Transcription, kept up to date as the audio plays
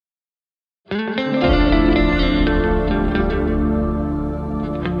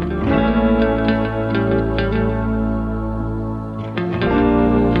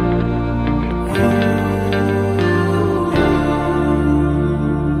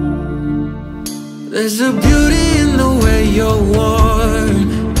There's a beauty in the way you're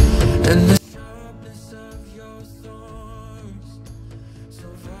worn, and the sharpness of your thorns, so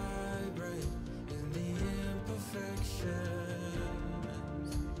vibrant in the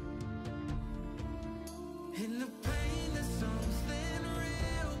imperfections. In the pain there's something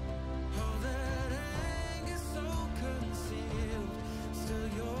real, all that anger so concealed. Still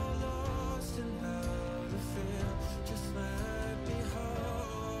you're lost in how to feel, just let me hold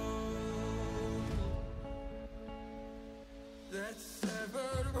that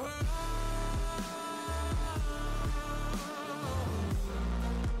severed heart.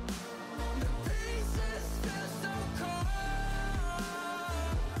 The pieces feel so cold.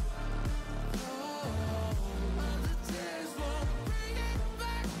 All the tears won't bring it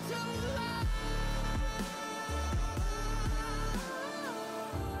back to life.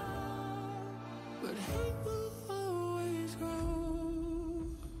 But hate will always grow.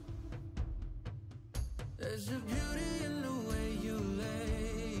 There's a beauty in the way you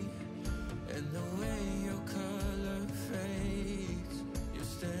lay, and the way your color fades. You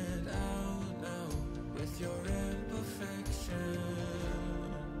stand out now with your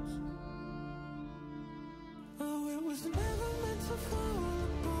imperfections. Oh, it was never meant to fall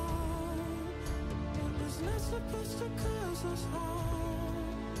apart. It was not supposed to cause us harm.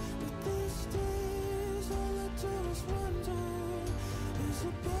 But these days all I do is wonder, is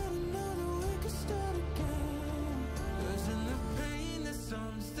about another we could start again. 'Cause in the pain there's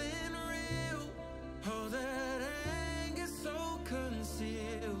something real, all that anger so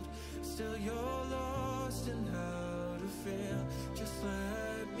concealed. Still you're lost in how to feel, just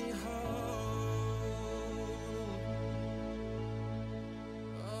let me hold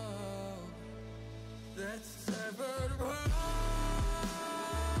that severed heart.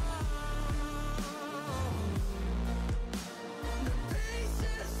 The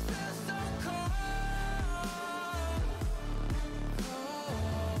pieces feel so cold.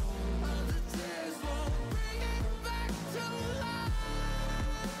 All the tears won't bring it back to life.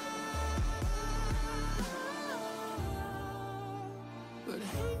 But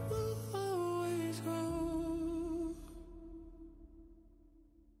hate will always grow.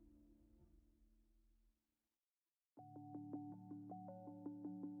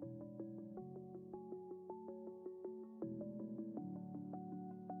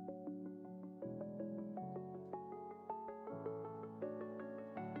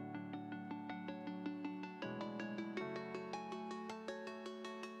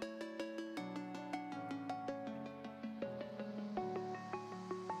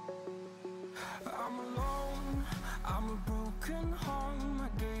 I'm alone, I'm a broken home. I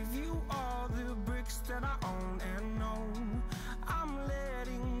gave you all the bricks that I own and know. I'm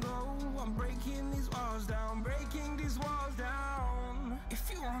letting go, I'm breaking these walls down, breaking these walls down. If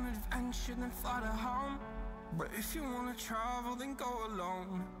you want adventure, then fly to home. But if you wanna travel, then go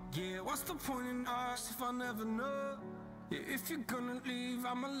alone. Yeah, what's the point in us if I never know? Yeah, if you're gonna leave,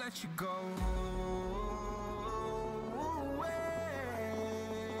 I'ma let you go.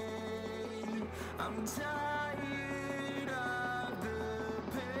 I'm tired of the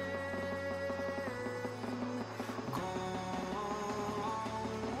pain. Go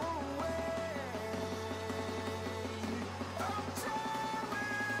away. I'm tired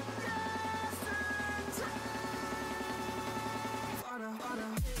with yesterday.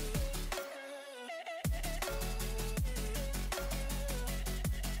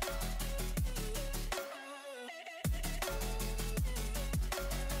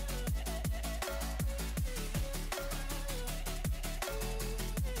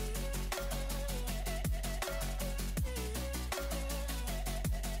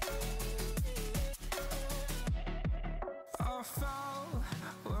 I fell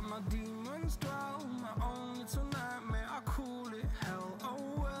where my demons dwell. My own little nightmare, I call it hell. Oh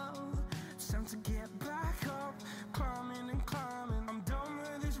well, it's time to get back up, climbing and climbing. I'm done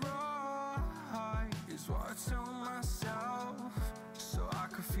with this ride, is what I tell myself, so I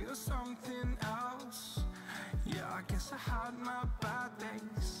could feel something else. Yeah, I guess I had my bad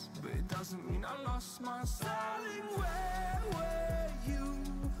days, but it doesn't mean I lost my darling. Where were you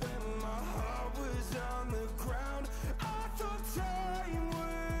when my heart was on the ground? I thought time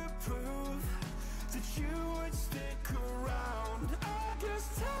would prove that you would stick around. I guess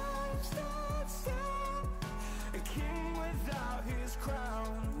time stood still, a king without his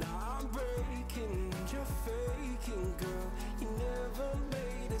crown. Now I'm breaking and you're faking, girl. You never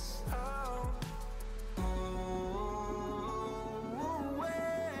made a sound.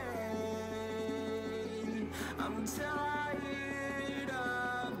 I'm tired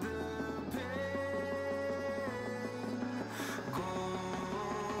of the pain. Go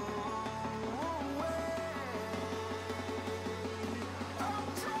away.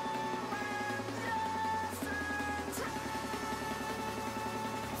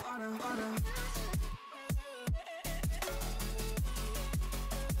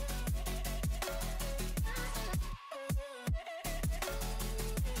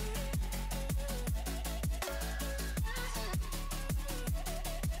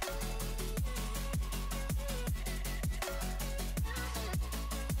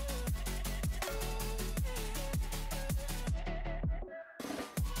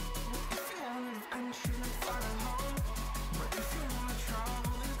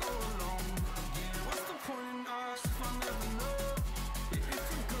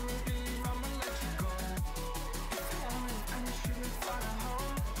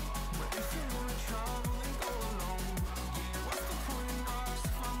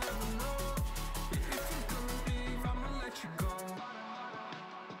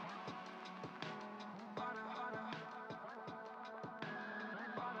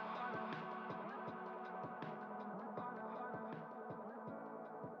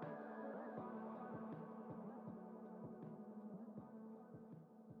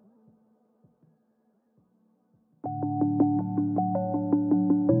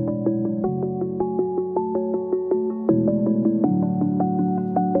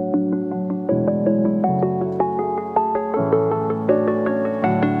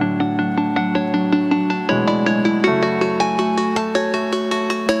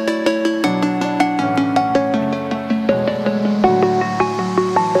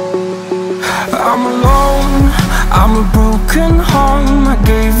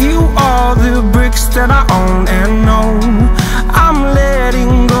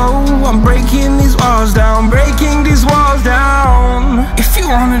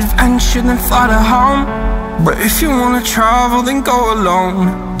 adventure, then fly to home. But if you wanna travel, then go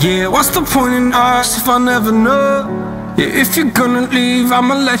alone. Yeah, what's the point in us if I never know? Yeah, if you're gonna leave,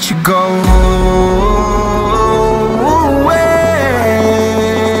 I'ma let you go.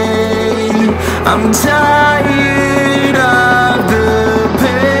 I'm tired of the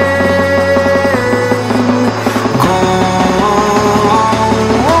pain. Go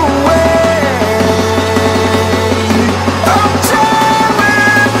away. I'm tired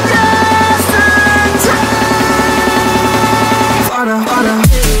with yesterday. Harder, harder.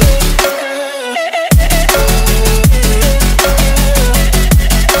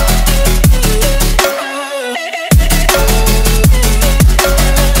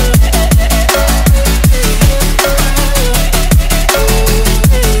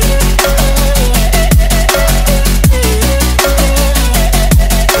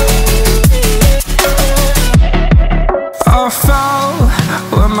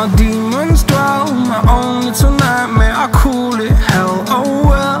 My demons dwell, my own little nightmare, I call it hell, oh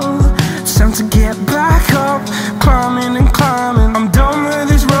well. It's time to get back up, climbing and climbing. I'm done with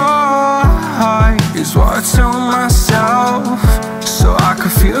this ride, is what I tell myself, so I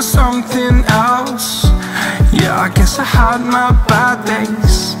could feel something else. Yeah, I guess I had my bad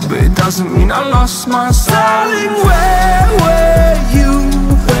days, but it doesn't mean I lost my style. Darling, where were you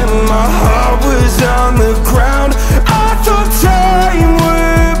when my heart was on the ground? I thought time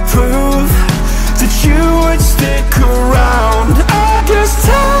would prove that you would stick around. I guess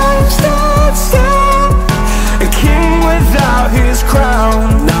time stands still, a king without his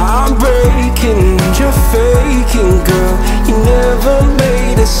crown. Now I'm breaking and you're faking, girl. You never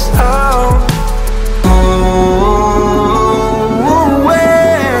made a sound. Oh,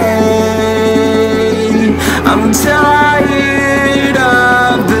 wait, I'm tired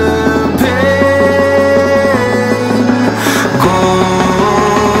of the pain. Go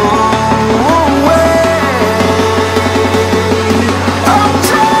away. I'm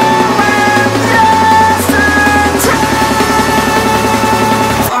tired with yesterday.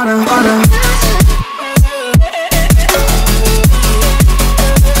 Harder, harder.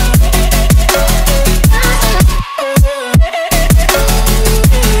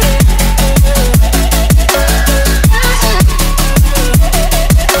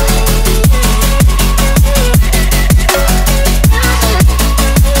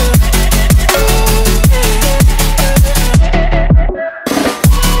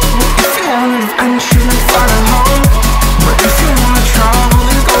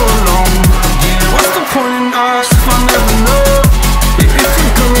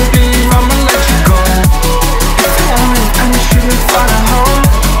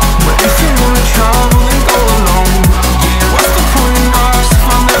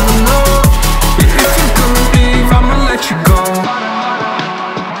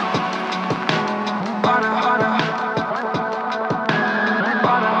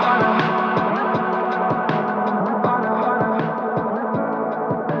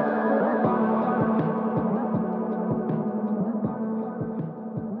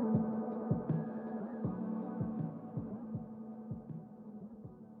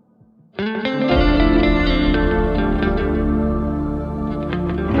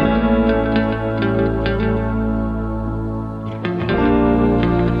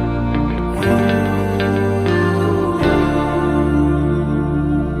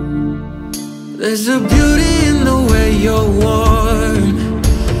 There's a beauty in the way you're worn,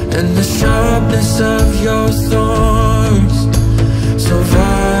 and the sharpness of your thorns, so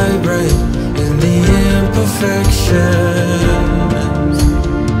vibrant in the imperfections,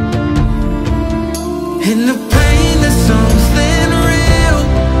 in the